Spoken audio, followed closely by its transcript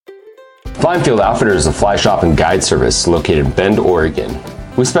Fly & Field Outfitters is a fly shop and guide service located in Bend, Oregon.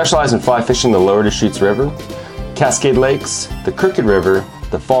 We specialize in fly fishing the Lower Deschutes River, Cascade Lakes, the Crooked River,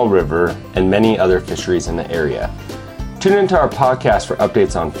 the Fall River, and many other fisheries in the area. Tune into our podcast for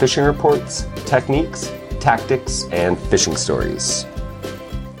updates on fishing reports, techniques, tactics, and fishing stories.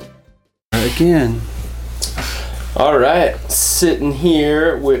 Again. All right, sitting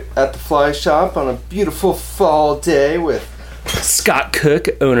here at the fly shop on a beautiful fall day with Scott Cook,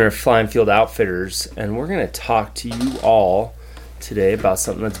 owner of Fly & Field Outfitters, and we're going to talk to you all today about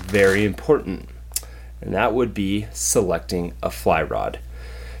something that's very important, and that would be selecting a fly rod.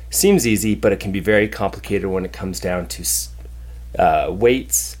 Seems easy, but it can be very complicated when it comes down to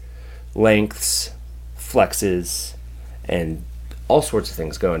weights, lengths, flexes, and all sorts of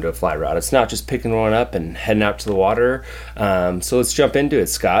things go into a fly rod. It's not just picking one up and heading out to the water. So let's jump into it,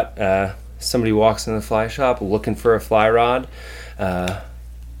 Scott. Somebody walks in the fly shop looking for a fly rod.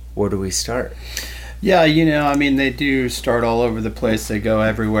 Where do we start? Yeah, they do start all over the place. They go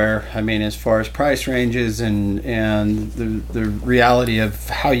everywhere. As far as price ranges and the reality of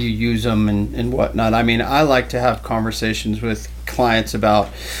how you use them and whatnot. I like to have conversations with clients about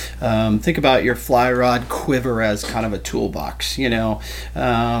think about your fly rod quiver as kind of a toolbox. You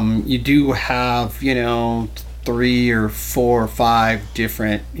do have 3 or 4 or 5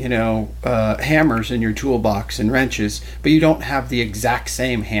 different hammers in your toolbox and wrenches, but you don't have the exact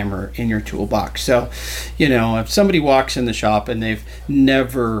same hammer in your toolbox. So if somebody walks in the shop and they've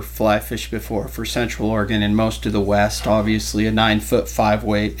never fly fished before for Central Oregon and most of the West, obviously a 9-foot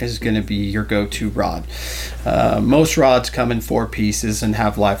 5-weight is going to be your go-to rod. Most rods come in 4 pieces and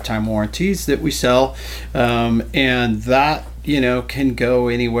have lifetime warranties that we sell, and that can go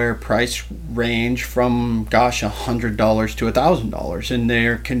anywhere, price range from $100 to $1,000, and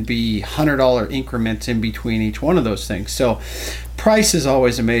there can be $100 increments in between each one of those things. So price is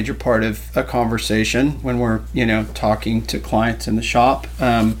always a major part of a conversation when we're talking to clients in the shop,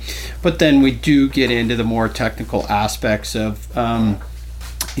 but then we do get into the more technical aspects of how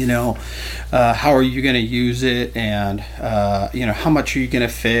are you going to use it, and how much are you going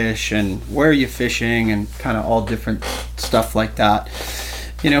to fish, and where are you fishing, and kind of all different stuff like that.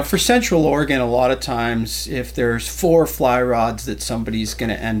 For Central Oregon, a lot of times if there's 4 fly rods that somebody's going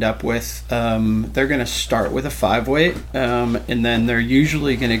to end up with, they're going to start with a 5-weight, and then they're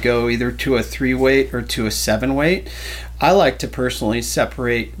usually going to go either to a 3-weight or to a 7-weight. I like to personally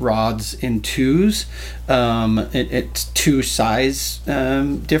separate rods in 2s. It's 2 size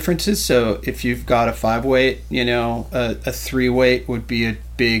differences. So if you've got a 5-weight, a 3-weight would be a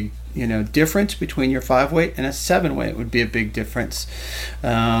big difference between your 5-weight, and a 7-weight would be a big difference.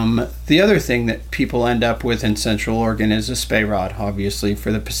 The other thing that people end up with in Central Oregon is a spey rod. Obviously,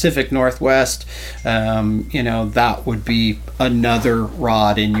 for the Pacific Northwest, that would be another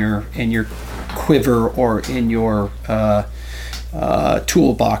rod in your quiver or in your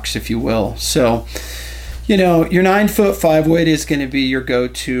toolbox, if you will. So your 9-foot 5-weight is going to be your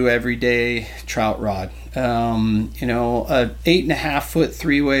go-to everyday trout rod. A 8.5-foot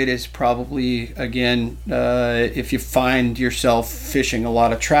 3-weight is probably, again, if you find yourself fishing a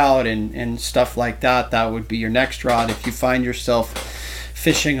lot of trout and stuff like that, that would be your next rod. If you find yourself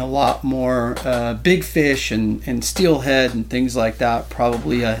fishing a lot more big fish and steelhead and things like that,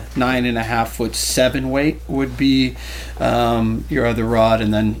 probably a 9.5-foot 7-weight would be your other rod,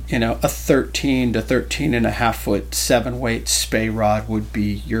 and then a 13 to 13.5-foot 7-weight spey rod would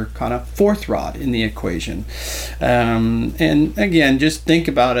be your kind of 4th rod in the equation. And again, just think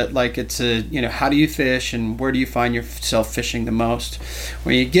about it like it's a how do you fish and where do you find yourself fishing the most?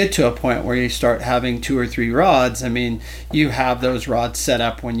 When you get to a point where you start having 2 or 3 rods, you have those rods set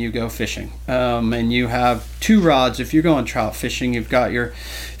up when you go fishing, and you have 2 rods. If you're going trout fishing, you've got your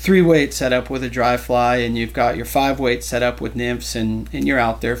 3-weight set up with a dry fly, and you've got your 5-weight set up with nymphs, and you're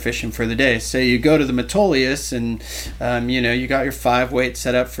out there fishing for the day. So you go to the Metolius, and you got your 5-weight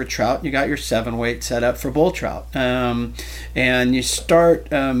set up for trout, and you got your 7-weight set up for bull trout, and you start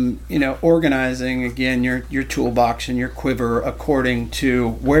organizing again your toolbox and your quiver according to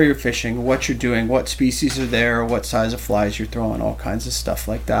where you're fishing, what you're doing, what species are there, what size of flies you're throwing, all kinds of stuff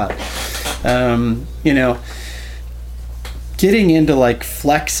like that. Getting into like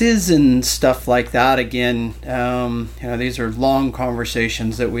flexes and stuff like that, again, these are long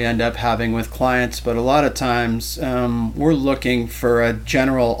conversations that we end up having with clients, but a lot of times we're looking for a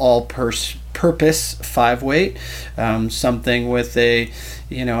general all-purpose 5-weight, something with a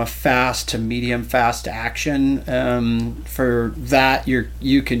a fast to medium fast action. For that,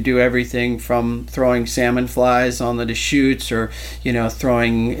 you can do everything from throwing salmon flies on the Deschutes, or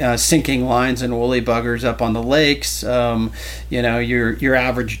throwing sinking lines and woolly buggers up on the lakes. Your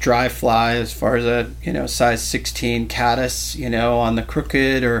average dry fly, as far as a size 16 caddis, on the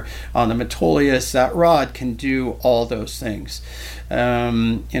Crooked or on the Metolius, that rod can do all those things. In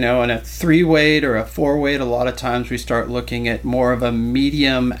a 3-weight or a 4-weight, a lot of times we start looking at more of a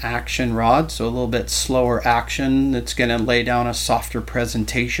medium action rod, so a little bit slower action that's going to lay down a softer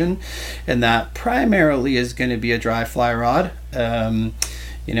presentation, and that primarily is going to be a dry fly rod.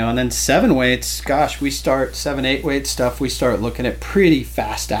 And then 7-weights, gosh, 7-8-weight stuff, we start looking at pretty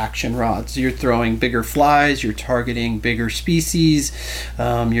fast action rods. You're throwing bigger flies, you're targeting bigger species,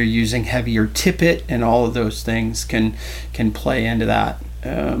 you're using heavier tippet, and all of those things can play into that.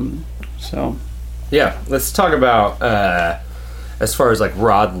 Yeah, let's talk about as far as like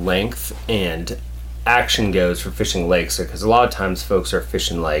rod length and action goes for fishing lakes, because a lot of times folks are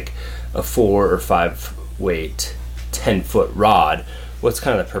fishing like a 4 or 5-weight 10-foot rod. What's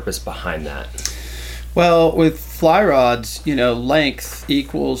kind of the purpose behind that? Well, with fly rods, length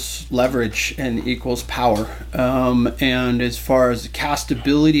equals leverage and equals power. And as far as the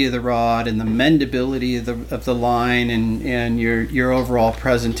castability of the rod and the mendability of the line and your overall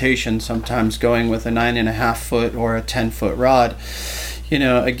presentation, sometimes going with a 9.5-foot or a 10-foot rod,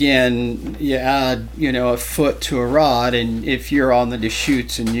 again, you add, a foot to a rod, and if you're on the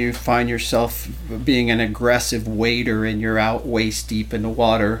Deschutes and you find yourself being an aggressive wader and you're out waist deep in the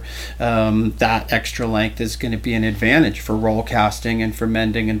water, that extra length is going to be an advantage for roll casting and for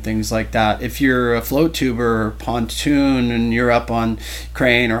mending and things like that. If you're a float tuber or pontoon and you're up on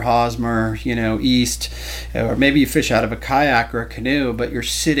Crane or Hosmer, east, or maybe you fish out of a kayak or a canoe, but you're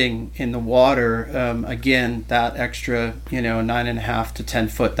sitting in the water, again, that extra, 9.5 to 10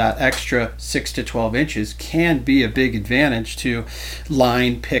 foot, that extra 6 to 12 inches can be a big advantage to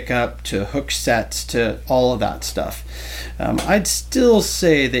line pickup, to hook sets, to all of that stuff. I'd still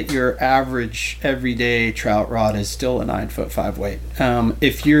say that your average everyday trout rod is still a 9-foot 5-weight.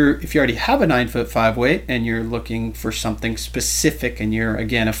 If you already have a 9-foot 5-weight and you're looking for something specific and you're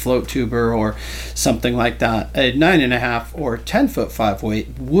again a float tuber or something like that, a 9.5 or 10-foot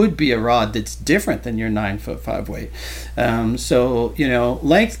 5-weight would be a rod that's different than your 9-foot 5-weight.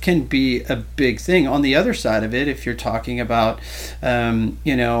 Length can be a big thing. On the other side of it, if you're talking about a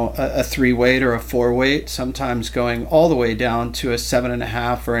 3-weight or a 4-weight, sometimes going all the way down to a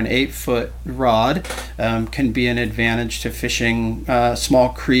 7.5 or an 8-foot rod can be an advantage to fishing small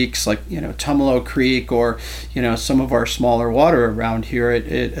creeks like Tumalo Creek or some of our smaller water around here.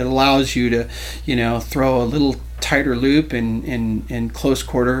 It allows you to throw a little tighter loop in close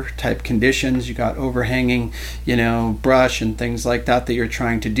quarter type conditions. You got overhanging brush and things like that you're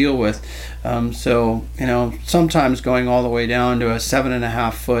trying to deal with. Sometimes going all the way down to a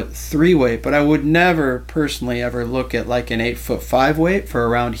 7.5-foot 3-weight, but I would never personally ever look at like an 8-foot 5-weight for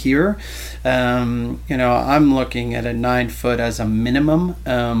around here. I'm looking at a 9-foot as a minimum,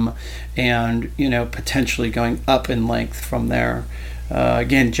 and potentially going up in length from there.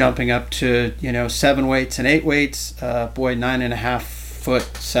 Again, jumping up to 7-weights and 8-weights. 9.5-foot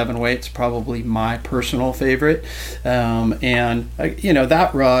 7-weights probably my personal favorite. That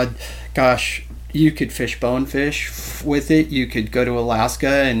rod, gosh, you could fish bonefish with it. You could go to Alaska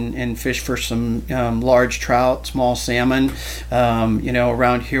and fish for some large trout, small salmon.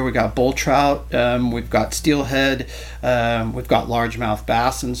 Around here we got bull trout, we've got steelhead, we've got largemouth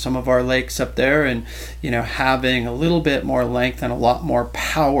bass in some of our lakes up there. And having a little bit more length and a lot more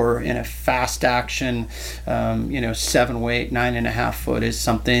power in a fast action 7-weight 9.5-foot is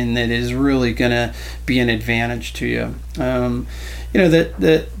something that is really going to be an advantage to you.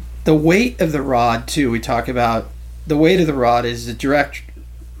 The weight of the rod, too, we talk about the weight of the rod is a direct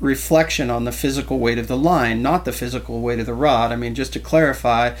reflection on the physical weight of the line, not the physical weight of the rod. I mean, just to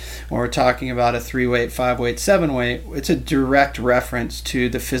clarify, when we're talking about a 3-weight, 5-weight, 7-weight, it's a direct reference to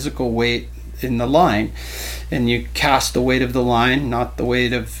the physical weight in the line. And you cast the weight of the line, not the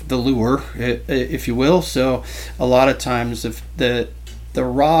weight of the lure, if you will. So a lot of times if the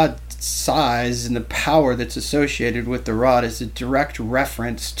rod size and the power that's associated with the rod is a direct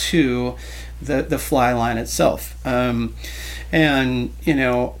reference to the fly line itself.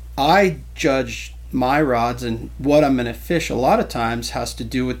 I judge my rods and what I'm going to fish a lot of times has to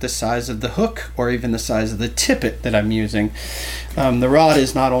do with the size of the hook or even the size of the tippet that I'm using. The rod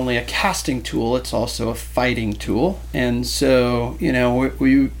is not only a casting tool, it's also a fighting tool. And so,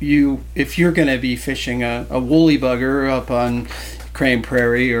 if you're going to be fishing a woolly bugger up on Crane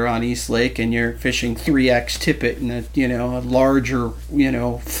Prairie or on East Lake and you're fishing 3x tippet and a larger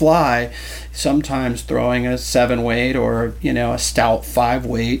fly, sometimes throwing a 7 weight or a stout 5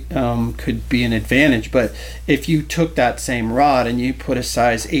 weight could be an advantage. But if you took that same rod and you put a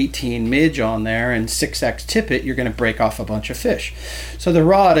size 18 midge on there and 6x tippet, you're going to break off a bunch of fish. So the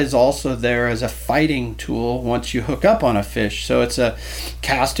rod is also there as a fighting tool once you hook up on a fish. So it's a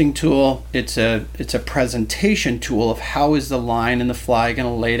casting tool, it's a presentation tool of how is the line and the fly going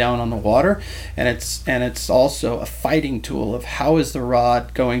to lay down on the water, and it's also a fighting tool of how is the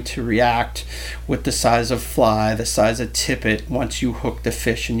rod going to react with the size of fly, the size of tippet once you hook the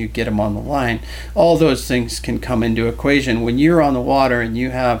fish and you get them on the line. All those things can come into equation. When you're on the water and you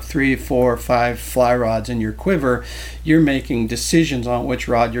have 3, 4, 5 fly rods in your quiver, you're making decisions on which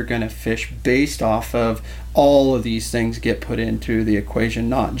rod you're going to fish based off of all of these things get put into the equation,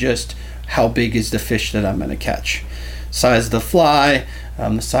 not just how big is the fish that I'm going to catch. Size of the fly,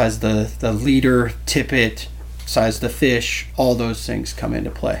 the size of the leader, tippet, size of the fish, all those things come into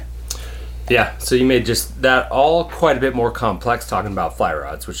play. Yeah, so you made just that all quite a bit more complex talking about fly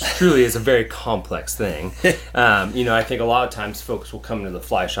rods, which truly is a very complex thing. I think a lot of times folks will come into the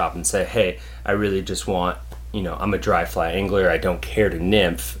fly shop and say, hey, I really just want, I'm a dry fly angler, I don't care to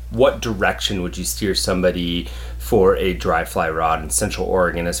nymph. What direction would you steer somebody for a dry fly rod in Central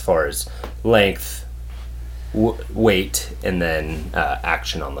Oregon as far as length, weight, and then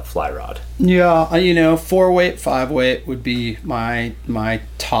action on the fly rod? Yeah, 4 weight, 5 weight would be my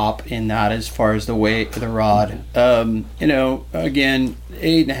top in that as far as the weight of the rod. Again,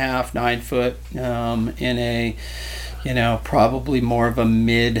 8.5, 9 foot in a probably more of a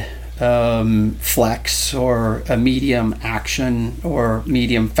mid flex or a medium action or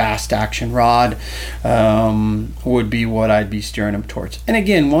medium fast action rod would be what I'd be steering them towards. And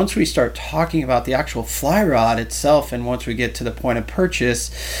again, once we start talking about the actual fly rod itself, and once we get to the point of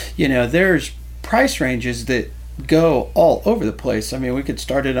purchase, there's price ranges that go all over the place. I mean, we could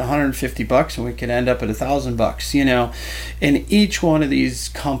start at $150 and we could end up at $1,000, and each one of these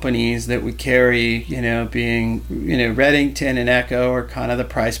companies that we carry, being, Redington and Echo are kind of the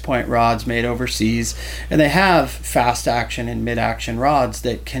price point rods made overseas, and they have fast action and mid action rods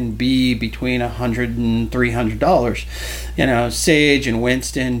that can be between $100 and $300. Sage and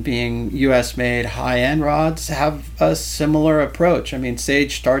Winston, being US made high end rods, have a similar approach. I mean,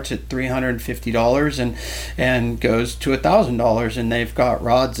 Sage starts at $350 and goes to $1,000, and they've got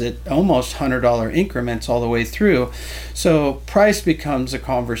rods at almost $100 increments all the way through. So price becomes a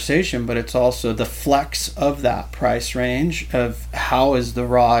conversation, but it's also the flex of that price range of how is the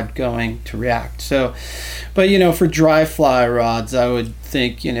rod going to react. So, but for dry fly rods, I would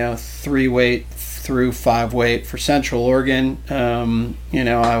think 3 weight through 5 weight for Central Oregon.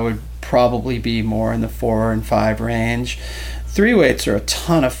 I would probably be more in the 4 and 5 range. 3 weights are a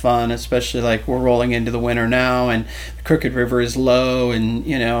ton of fun, especially like we're rolling into the winter now, and the Crooked River is low, and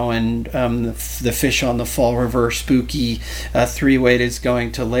the fish on the Fall River are spooky. 3 weight is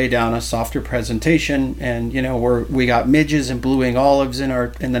going to lay down a softer presentation, and we got midges and blue wing olives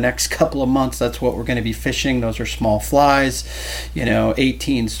in the next couple of months. That's what we're going to be fishing. Those are small flies,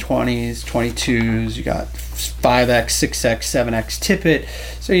 18s, 20s, 22s. You got 5x, 6x, 7x tippet.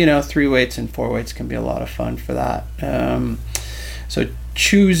 So 3 weights and 4 weights can be a lot of fun for that. So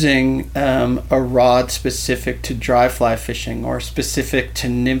choosing a rod specific to dry fly fishing, or specific to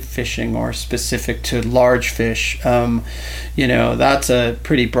nymph fishing, or specific to large fish, that's a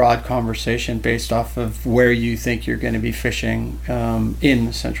pretty broad conversation based off of where you think you're going to be fishing in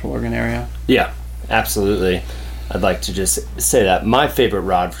the Central Oregon area. Yeah, absolutely. I'd like to just say that my favorite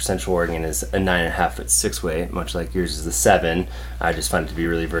rod for Central Oregon is a 9.5 foot 6 weight, much like yours is the 7. I just find it to be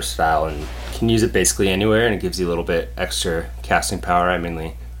really versatile and can use it basically anywhere, and it gives you a little bit extra casting power. I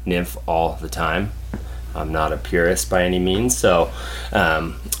mainly nymph all the time. I'm not a purist by any means, so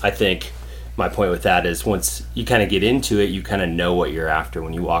I think my point with that is once you kind of get into it, you kind of know what you're after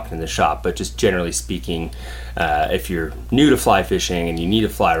when you walk into the shop. But just generally speaking, if you're new to fly fishing and you need a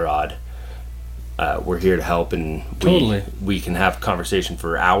fly rod, we're here to help, and we can have a conversation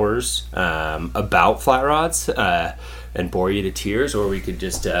for hours about flat rods and bore you to tears, or we could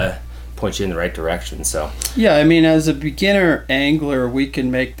just point you in the right direction. So yeah, I mean, as a beginner angler, we can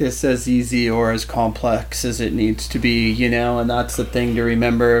make this as easy or as complex as it needs to be, and that's the thing to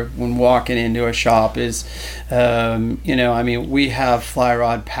remember when walking into a shop is, we have fly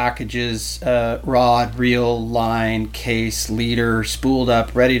rod packages, rod, reel, line, case, leader, spooled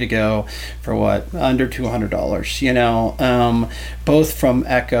up, ready to go for what, under $200, both from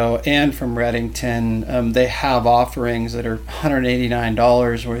Echo and from Redington. They have offerings that are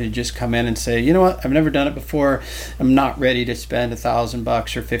 $189 where you just come in and say, you know what, I've never done it before. I'm not ready to spend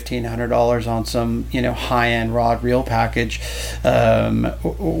 $1,000 or $1,500 on some, high-end rod reel package.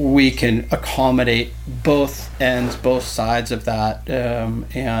 We can accommodate both ends, both sides of that,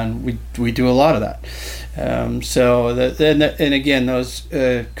 and we do a lot of that. And again, those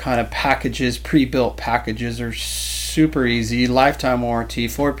kind of packages, pre-built packages, are super easy. Lifetime warranty,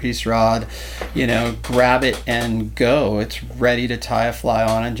 4-piece rod, grab it and go. It's ready to tie a fly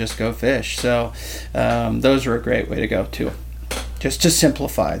on and just go fish. So those are a great way to go too, just to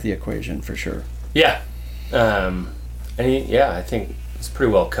simplify the equation for sure. Yeah. I think it's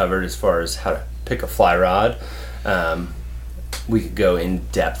pretty well covered as far as how to pick a fly rod. We could go in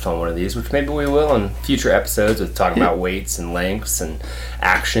depth on one of these, which maybe we will in future episodes, with talking about weights and lengths and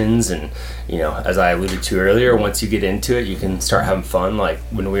actions. And as I alluded to earlier, once you get into it, you can start having fun. Like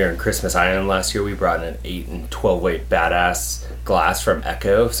when we were in Christmas Island last year, we brought in an 8 and 12 weight badass glass from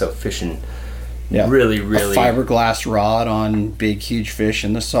Echo, so fishing really a fiberglass rod on big huge fish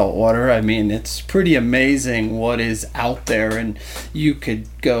in the saltwater. I mean, it's pretty amazing what is out there, and you could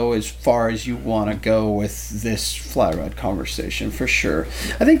go as far as you want to go with this fly rod conversation for sure.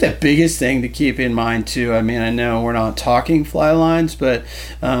 I think the biggest thing to keep in mind too, I mean, I know we're not talking fly lines, but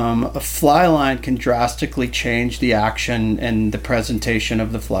a fly line can drastically change the action and the presentation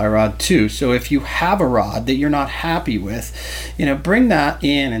of the fly rod too. So if you have a rod that you're not happy with, bring that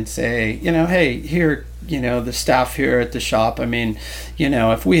in and say, hey, here, the staff here at the shop, I mean,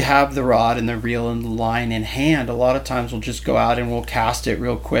 if we have the rod and the reel and the line in hand, a lot of times we'll just go out and we'll cast it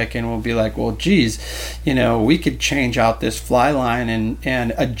real quick, and we'll be like, well, geez, we could change out this fly line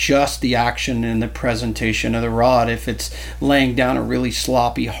and adjust the action and the presentation of the rod. If it's laying down a really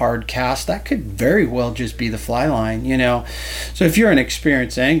sloppy hard cast, that could very well just be the fly line. So if you're an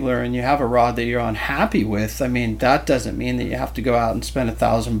experienced angler and you have a rod that you're unhappy with, I mean, that doesn't mean that you have to go out and spend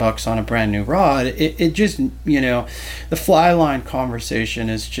 $1,000 on a brand new rod. It just, the fly line conversation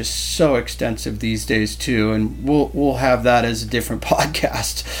is just so extensive these days too, and we'll have that as a different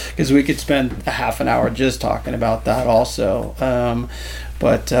podcast, because we could spend a half an hour just talking about that also.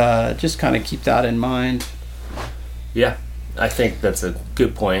 But just kind of keep that in mind. Yeah, I think that's a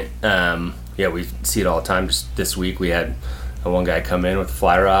good point. We see it all the time. Just this week we had one guy come in with a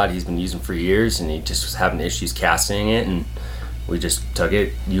fly rod he's been using for years, and he just was having issues casting it, and we just took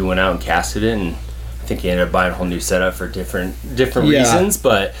it. You went out and casted it, and I think he ended up buying a whole new setup for different reasons,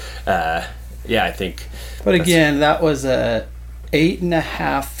 but I think. But again, that was a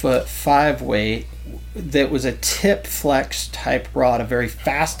 8.5 foot 5 weight. That was a tip flex type rod, a very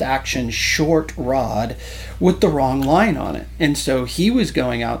fast action short rod with the wrong line on it. And so he was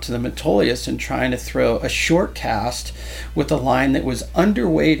going out to the Metolius and trying to throw a short cast with a line that was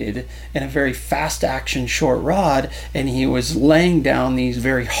underweighted and a very fast action short rod, and he was laying down these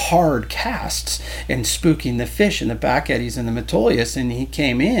very hard casts and spooking the fish in the back eddies in the Metolius. And he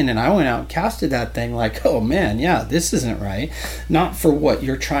came in, and I went out and casted that thing like, oh man, yeah, this isn't right. Not for what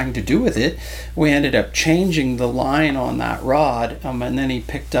you're trying to do with it. We ended up changing the line on that rod, and then he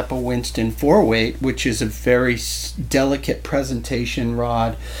picked up a Winston 4-weight, which is a very delicate presentation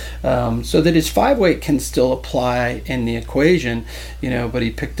rod, so that his 5-weight can still apply in the equation, but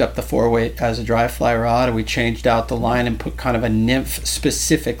he picked up the 4-weight as a dry fly rod, and we changed out the line and put kind of a nymph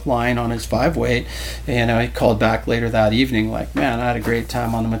specific line on his 5-weight. He called back later that evening like, man, I had a great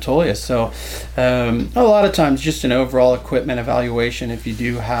time on the Metolius. So a lot of times just an overall equipment evaluation, if you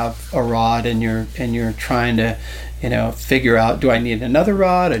do have a rod and you're trying to figure out, do I need another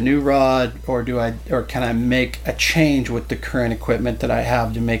rod, a new rod, or can I make a change with the current equipment that I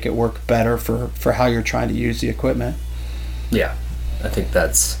have to make it work better for how you're trying to use the equipment? Yeah, I think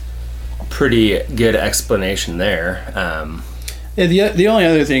that's a pretty good explanation there. The only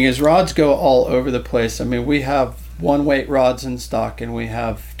other thing is rods go all over the place. I mean, we have 1-weight rods in stock, and we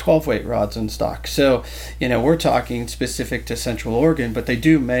have 12-weight rods in stock. So, we're talking specific to Central Oregon, but they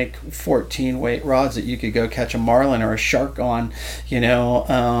do make 14-weight rods that you could go catch a marlin or a shark on,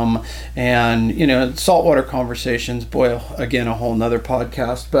 and, saltwater conversations, boy, again, a whole nother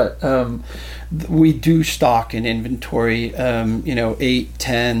podcast, but we do stock and inventory, 8,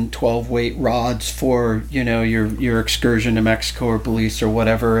 10, 12-weight rods for, your excursion to Mexico or Belize or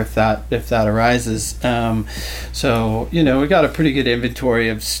whatever, if that arises. So, we got a pretty good inventory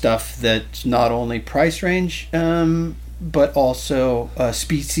of stuff that's not only price range but also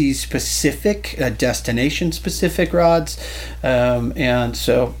species specific, destination specific rods. And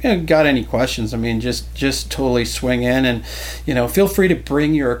so, got any questions? I mean, just totally swing in, and feel free to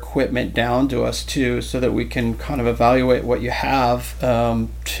bring your equipment down to us too, so that we can kind of evaluate what you have,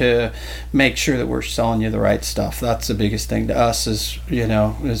 to make sure that we're selling you the right stuff. That's the biggest thing to us is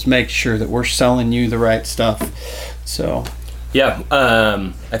make sure that we're selling you the right stuff. So yeah,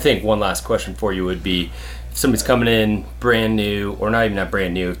 I think one last question for you would be, if somebody's coming in brand new, or not even that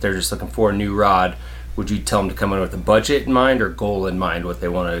brand new, if they're just looking for a new rod, would you tell them to come in with a budget in mind or goal in mind, what they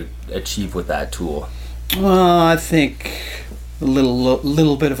want to achieve with that tool? I think a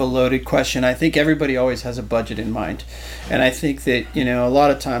little bit of a loaded question. I think everybody always has a budget in mind, and I think that a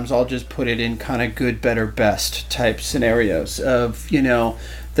lot of times I'll just put it in kind of good, better, best type scenarios of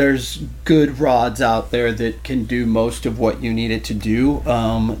there's good rods out there that can do most of what you need it to do.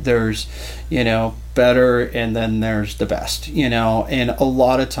 There's better, and then there's the best, and a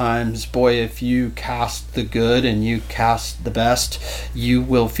lot of times, boy, if you cast the good and you cast the best, you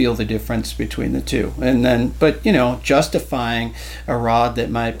will feel the difference between the two. And then, but justifying a rod that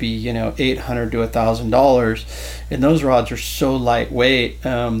might be $800 to $1,000, and those rods are so lightweight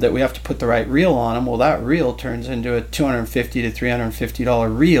that we have to put the right reel on them. Well, that reel turns into a $250 to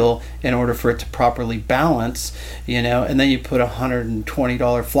 $350 reel in order for it to properly balance, and then you put a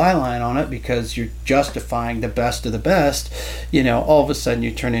 $120 fly line on it because you're justifying the best of the best. All of a sudden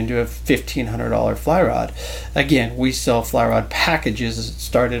you turn into a $1,500 fly rod. Again, we sell fly rod packages that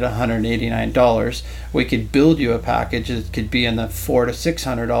start at $189. We could build you a package that could be in the $400 to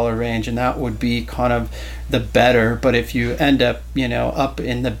 $600 range, and that would be kind of the better. But if you end up up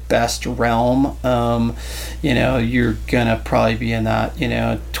in the best realm, you're gonna probably be in that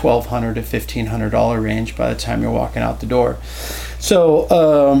 $1,200 to $1,500 range by the time you're walking out the door. So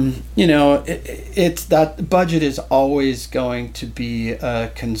it's that budget is always going to be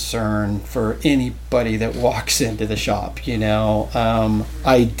a concern for anybody that walks into the shop.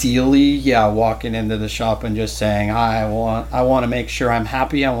 Ideally, walking into the shop and just saying, I want to make sure I'm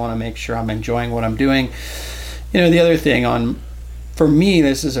happy, I want to make sure I'm enjoying what I'm doing. The other thing for me,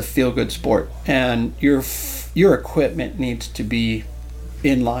 this is a feel-good sport, and your equipment needs to be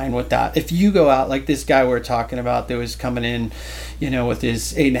in line with that. If you go out like this guy we're talking about that was coming in, with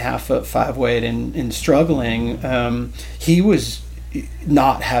his 8.5 foot 5 weight and struggling, he was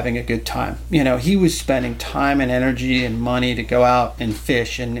not having a good time. He was spending time and energy and money to go out and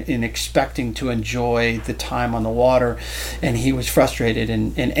fish and expecting to enjoy the time on the water, and he was frustrated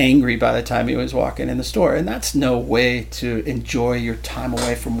and angry by the time he was walking in the store. And that's no way to enjoy your time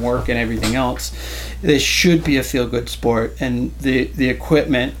away from work and everything else. This should be a feel-good sport, and the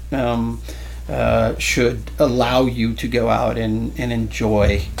equipment should allow you to go out and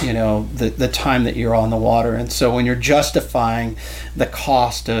enjoy the time that you're on the water. And so when you're justifying the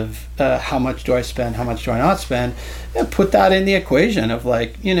cost of how much do I spend, how much do I not spend, put that in the equation of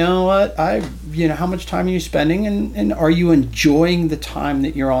like, how much time are you spending, and are you enjoying the time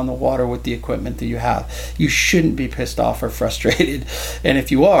that you're on the water with the equipment that you have? You shouldn't be pissed off or frustrated, and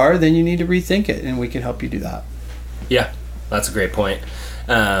if you are, then you need to rethink it, and we can help you do that. Yeah, that's a great point.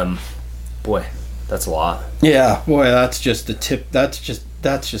 Boy, that's a lot. Yeah, boy, that's just the tip. That's just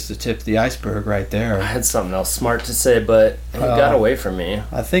the tip of the iceberg right there. I had something else smart to say, but it got away from me.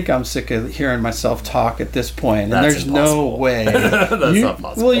 I think I'm sick of hearing myself talk at this point, and That's there's impossible. no way. That's not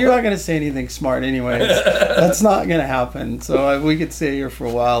possible. Well, you're not going to say anything smart anyways. That's not going to happen. So we could sit here for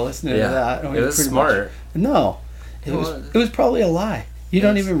a while listening to that. It was smart. No, it was probably a lie. You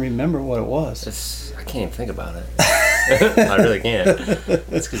don't even remember what it was. I can't even think about it. I really can't.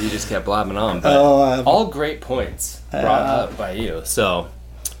 That's because you just kept blabbing on. But all great points brought up by you. So,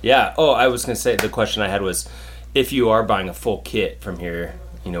 yeah. Oh, I was going to say, the question I had was, if you are buying a full kit from here,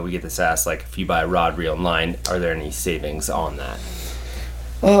 we get this asked, like, if you buy a rod, reel, and line, are there any savings on that?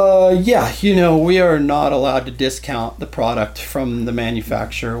 We are not allowed to discount the product from the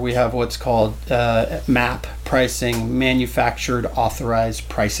manufacturer. We have what's called MAP pricing, manufactured authorized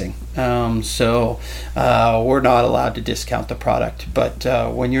pricing. So we're not allowed to discount the product. But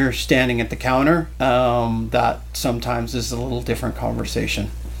when you're standing at the counter, that sometimes is a little different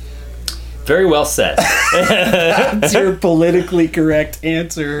conversation. Very well said. That's your politically correct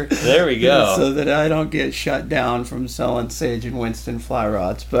answer. There we go. So that I don't get shut down from selling Sage and Winston fly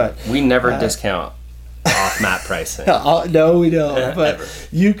rods. But we never discount off MAP pricing. No, we don't. But Ever.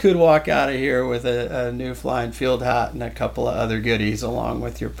 You could walk out of here with a new flying field hat and a couple of other goodies along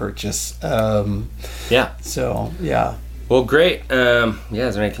with your purchase. Yeah. So, yeah. Well, great. Is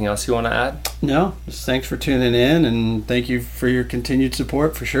there anything else you want to add? No, just thanks for tuning in, and thank you for your continued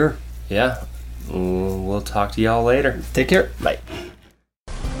support for sure. Yeah. We'll talk to y'all later. Take care. Bye.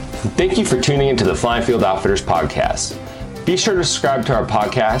 Thank you for tuning into the Flying Field Outfitters podcast. Be sure to subscribe to our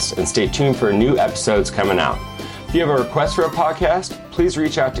podcast and stay tuned for new episodes coming out. If you have a request for a podcast, please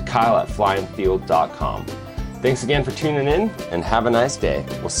reach out to Kyle at flyingfield.com. Thanks again for tuning in and have a nice day.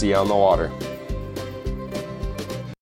 We'll see you on the water.